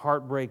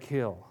Heartbreak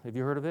Hill. Have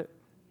you heard of it?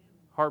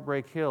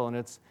 Heartbreak Hill. And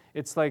it's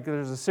like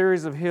there's a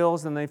series of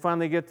hills, and they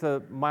finally get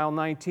to mile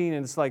 19,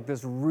 and it's like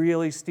this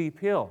really steep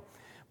hill.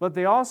 But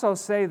they also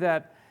say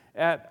that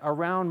at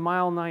around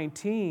mile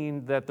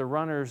 19 that the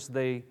runners,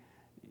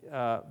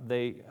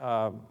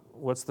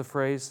 what's the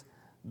phrase?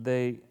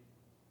 They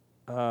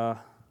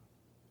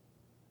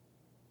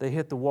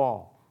hit the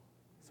wall.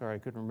 Sorry, I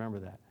couldn't remember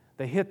that.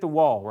 They hit the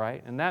wall,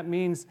 right? And that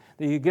means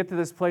that you get to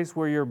this place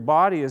where your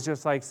body is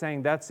just like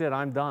saying, that's it,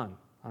 I'm done.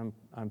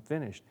 I'm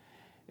finished.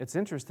 It's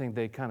interesting,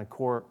 they kind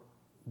of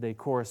they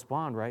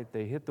correspond, right?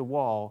 They hit the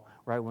wall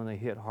right when they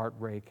hit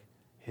Heartbreak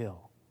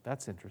Hill.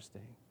 That's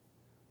interesting.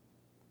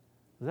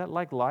 Is that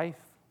like life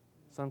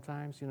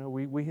sometimes? You know,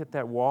 we hit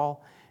that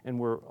wall, and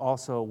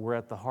we're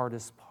at the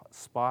hardest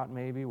spot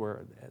maybe,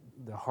 where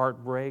the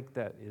heartbreak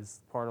that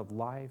is part of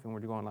life, and we're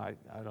going, I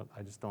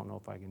just don't know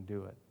if I can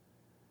do it.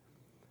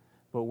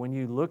 But when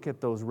you look at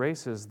those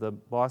races, the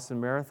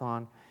Boston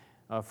Marathon,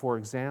 for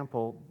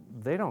example,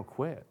 they don't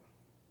quit.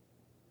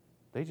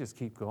 They just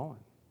keep going.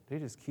 They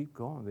just keep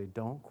going. They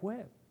don't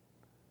quit.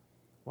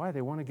 Why?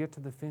 They want to get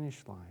to the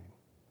finish line.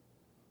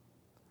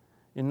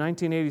 In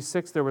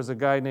 1986, there was a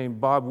guy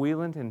named Bob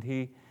Wieland, and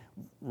he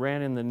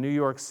ran in the New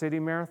York City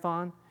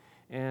Marathon,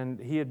 and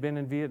he had been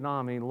in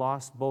Vietnam, and he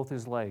lost both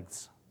his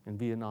legs in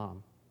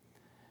Vietnam.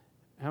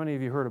 How many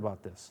of you heard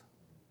about this?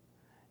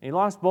 He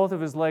lost both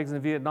of his legs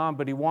in Vietnam,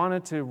 but he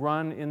wanted to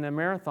run in the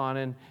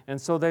marathon, and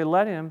so they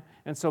let him,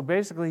 and so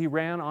basically he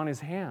ran on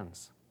his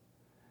hands.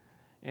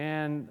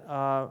 And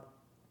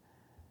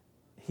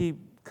he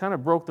kind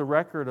of broke the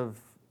record of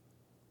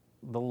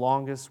the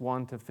longest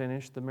one to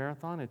finish the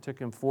marathon. It took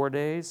him 4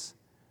 days,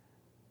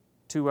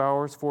 2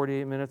 hours,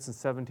 48 minutes, and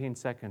 17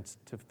 seconds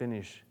to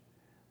finish,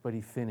 but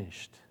he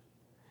finished.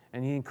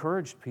 And he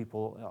encouraged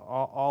people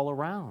all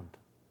around.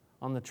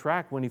 On the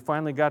track, when he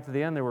finally got to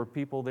the end, there were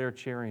people there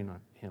cheering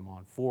him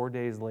on 4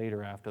 days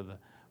later after the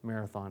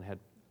marathon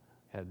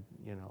had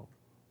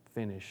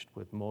finished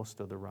with most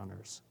of the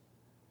runners.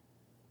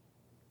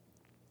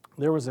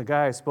 There was a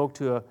guy I spoke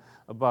to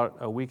about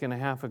a week and a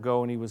half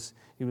ago, and he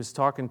was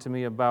talking to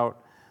me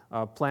about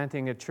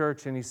planting a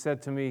church, and he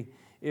said to me,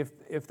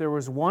 if there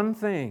was one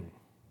thing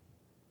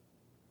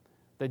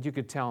that you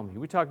could tell me,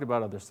 we talked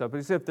about other stuff, but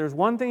he said, if there's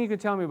one thing you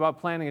could tell me about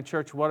planting a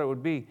church, what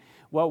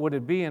would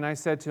it be? And I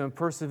said to him,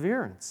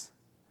 perseverance.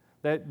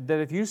 That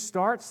if you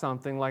start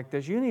something like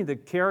this, you need to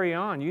carry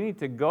on. You need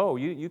to go.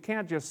 You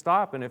can't just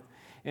stop.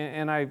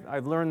 And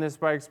I've learned this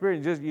by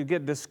experience. You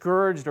get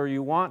discouraged or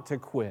you want to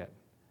quit.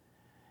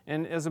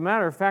 And as a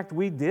matter of fact,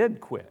 we did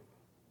quit,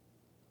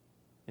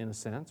 in a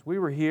sense. We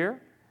were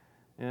here,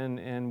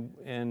 and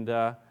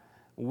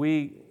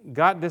we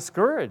got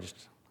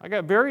discouraged. I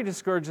got very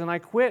discouraged, and I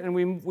quit, and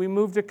we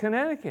moved to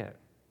Connecticut,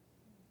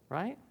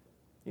 right?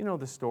 You know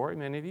the story,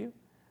 many of you.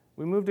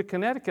 We moved to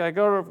Connecticut. I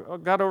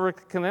got over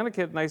to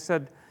Connecticut, and I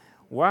said,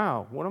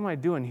 wow, what am I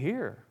doing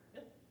here?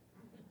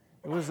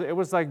 It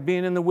was like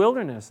being in the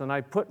wilderness, and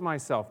I put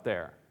myself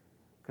there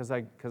because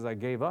I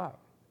gave up.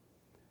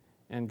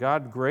 And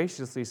God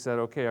graciously said,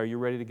 okay, are you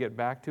ready to get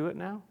back to it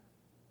now?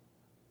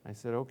 I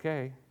said,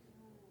 okay.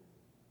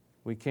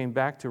 We came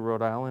back to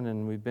Rhode Island,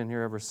 and we've been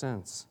here ever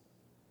since.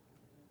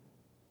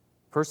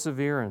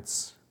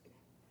 Perseverance.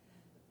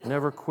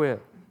 Never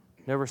quit.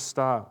 Never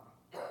stop.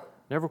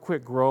 Never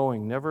quit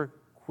growing. Never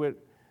quit,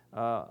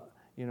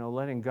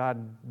 letting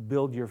God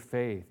build your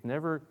faith.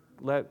 Never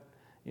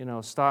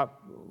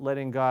stop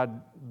letting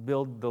God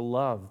build the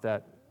love,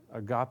 that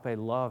agape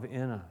love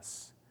in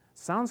us.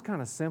 Sounds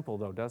kind of simple,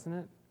 though, doesn't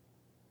it?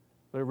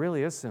 But it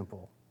really is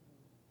simple.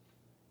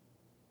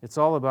 It's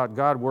all about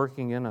God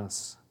working in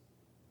us.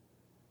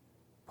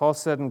 Paul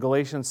said in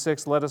Galatians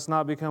 6, let us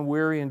not become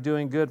weary in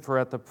doing good, for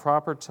at the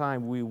proper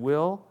time we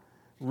will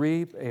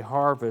reap a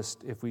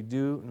harvest if we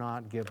do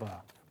not give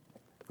up.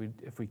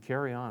 If we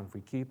carry on, if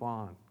we keep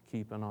on,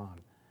 keeping on.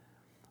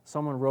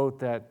 Someone wrote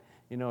that,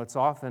 it's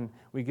often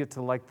we get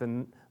to like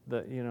the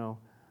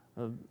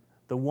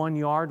the 1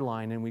 yard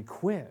line and we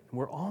quit.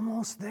 We're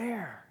almost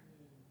there.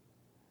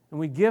 And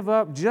we give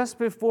up just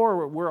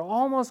before we're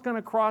almost going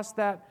to cross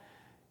that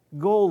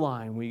goal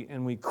line,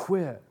 and we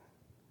quit.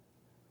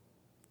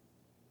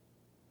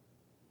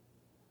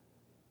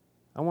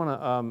 I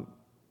want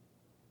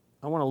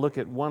to look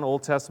at one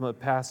Old Testament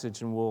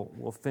passage, and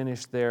we'll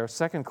finish there.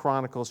 2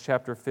 Chronicles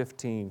chapter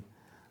 15.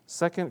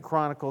 2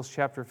 Chronicles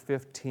chapter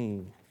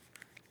 15.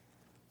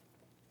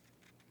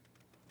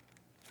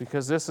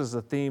 Because this is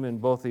a theme in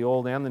both the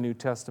Old and the New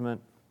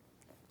Testament.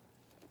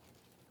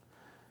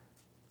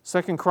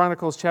 2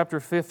 Chronicles chapter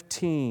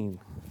 15.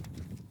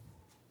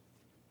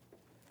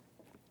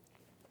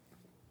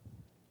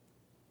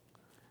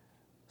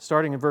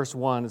 Starting in verse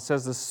 1, it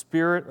says, "The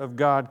Spirit of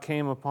God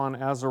came upon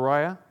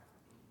Azariah,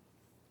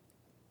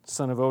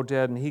 son of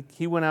Oded, and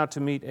he went out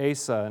to meet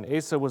Asa, and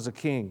Asa was a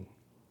king.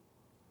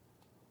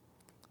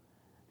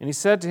 And he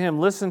said to him,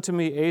 'Listen to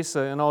me,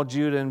 Asa, and all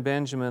Judah and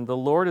Benjamin. The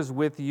Lord is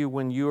with you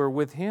when you are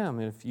with him.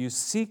 And if you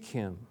seek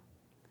him,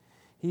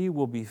 he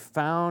will be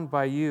found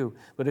by you.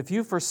 But if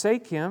you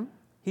forsake him,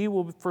 he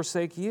will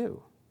forsake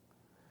you.'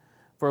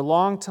 For a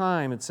long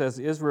time," it says,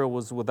 "Israel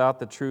was without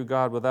the true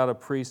God, without a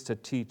priest to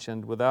teach,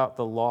 and without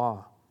the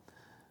law.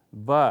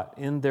 But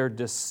in their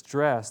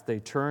distress,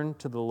 they turned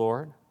to the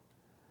Lord,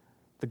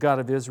 the God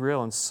of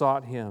Israel, and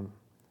sought him,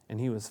 and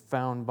he was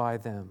found by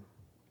them.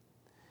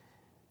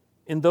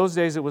 In those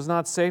days, it was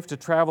not safe to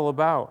travel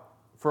about,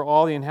 for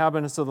all the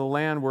inhabitants of the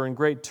land were in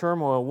great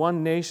turmoil.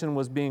 One nation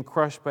was being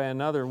crushed by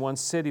another, and one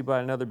city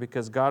by another,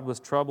 because God was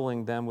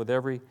troubling them with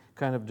every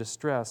kind of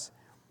distress.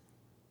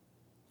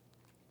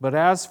 But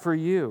as for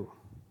you,"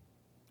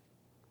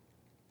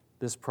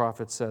 this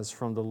prophet says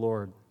from the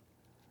Lord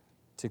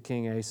to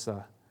King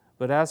Asa,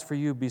 "but as for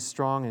you, be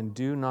strong and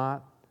do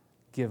not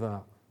give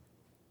up,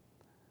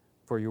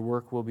 for your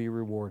work will be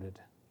rewarded."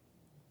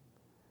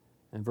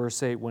 In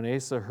verse 8, "When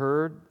Asa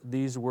heard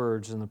these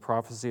words in the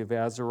prophecy of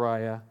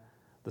Azariah,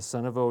 the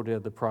son of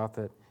Oded, the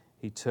prophet,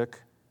 he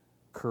took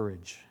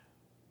courage."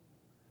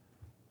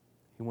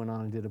 He went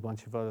on and did a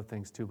bunch of other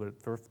things too, but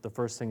the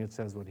first thing it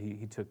says was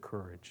he took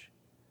courage.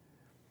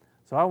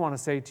 So I want to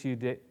say to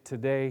you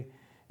today,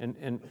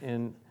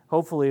 and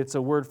hopefully it's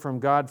a word from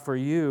God for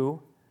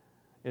you,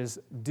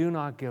 is do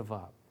not give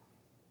up.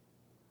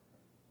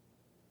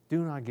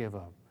 Do not give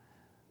up.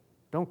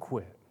 Don't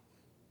quit.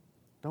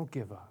 Don't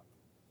give up.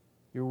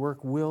 Your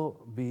work will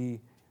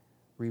be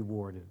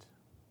rewarded.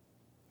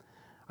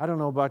 I don't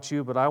know about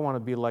you, but I want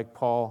to be like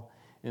Paul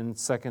in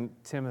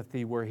 2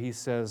 Timothy, where he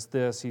says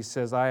this. He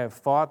says, "I have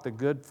fought the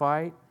good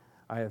fight,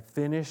 I have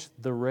finished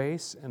the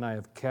race, and I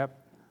have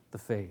kept the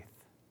faith."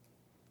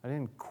 I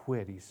didn't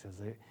quit, he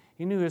says.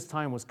 He knew his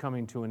time was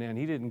coming to an end.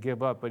 He didn't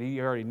give up, but he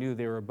already knew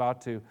they were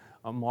about to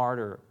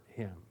martyr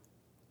him.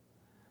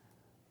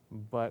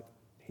 But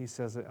he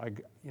says,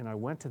 I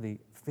went to the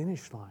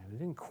finish line. I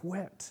didn't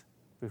quit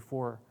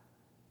before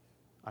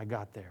I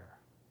got there.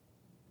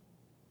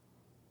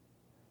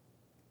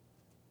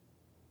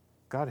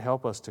 God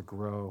help us to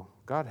grow.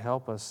 God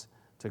help us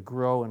to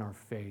grow in our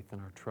faith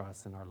and our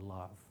trust and our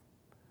love,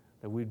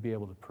 that we'd be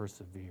able to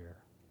persevere.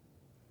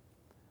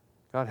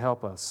 God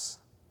help us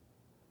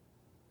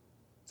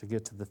to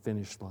get to the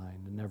finish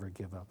line and never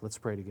give up. Let's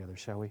pray together,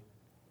 shall we?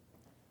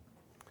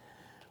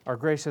 Our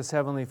gracious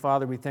Heavenly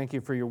Father, we thank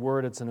you for your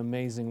word. It's an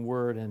amazing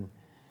word, and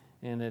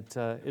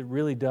it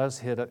really does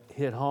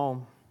hit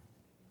home.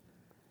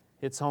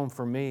 It's home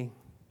for me.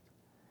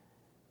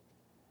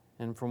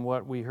 And from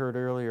what we heard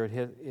earlier,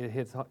 it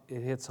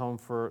hits home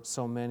for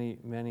so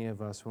many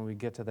of us when we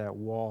get to that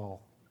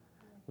wall.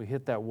 We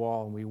hit that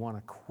wall and we want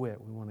to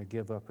quit. We want to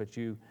give up. But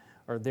you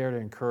are there to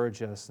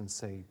encourage us and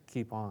say,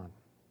 keep on.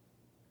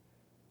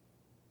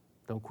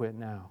 Don't quit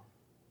now.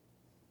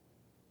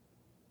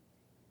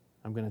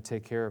 I'm going to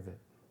take care of it.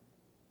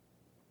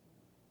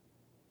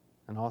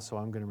 And also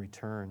I'm going to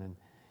return.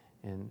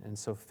 And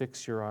so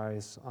fix your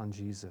eyes on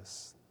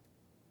Jesus,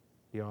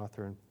 the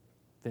author and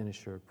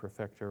finisher,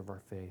 perfecter of our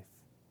faith.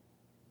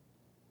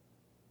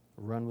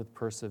 Run with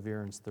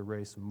perseverance the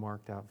race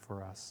marked out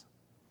for us.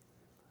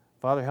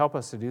 Father, help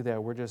us to do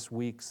that. We're just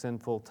weak,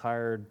 sinful,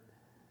 tired,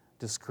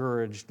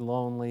 discouraged,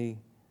 lonely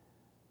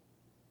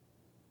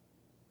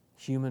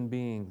human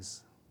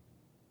beings.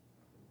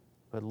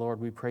 But Lord,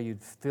 we pray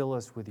you'd fill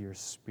us with your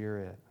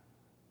Spirit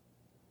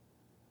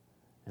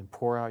and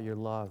pour out your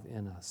love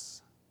in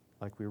us,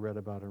 like we read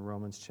about in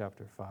Romans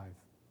chapter 5.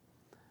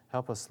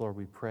 Help us, Lord,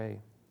 we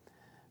pray.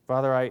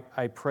 Father,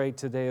 I pray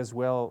today as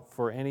well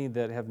for any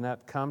that have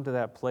not come to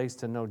that place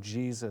to know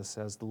Jesus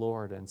as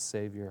Lord and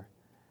Savior.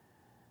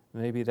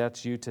 Maybe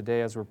that's you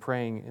today as we're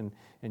praying,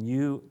 and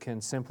you can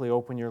simply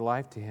open your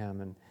life to Him,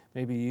 and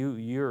maybe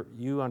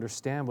you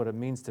understand what it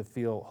means to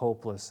feel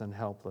hopeless and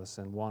helpless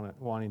and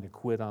wanting to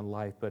quit on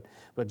life,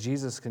 but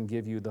Jesus can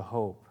give you the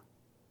hope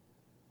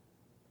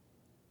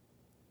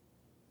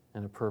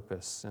and a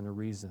purpose and a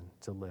reason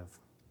to live.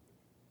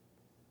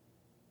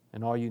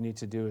 And all you need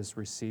to do is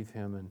receive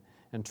Him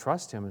and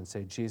trust Him and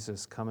say,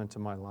 Jesus, come into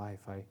my life.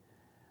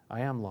 I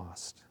am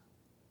lost.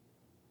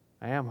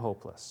 I am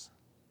hopeless.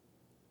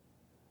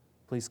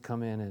 please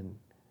come in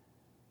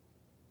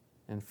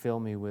and fill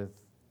me with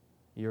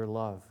your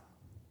love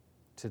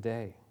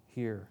today,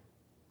 here,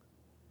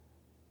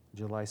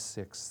 July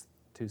 6th,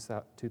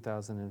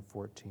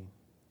 2014.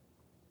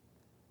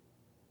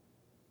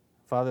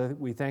 Father,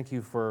 we thank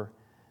you for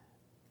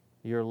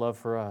your love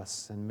for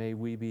us, and may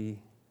we be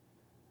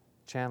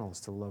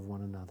channels to love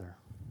one another.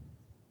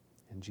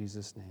 In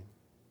Jesus' name,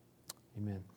 amen.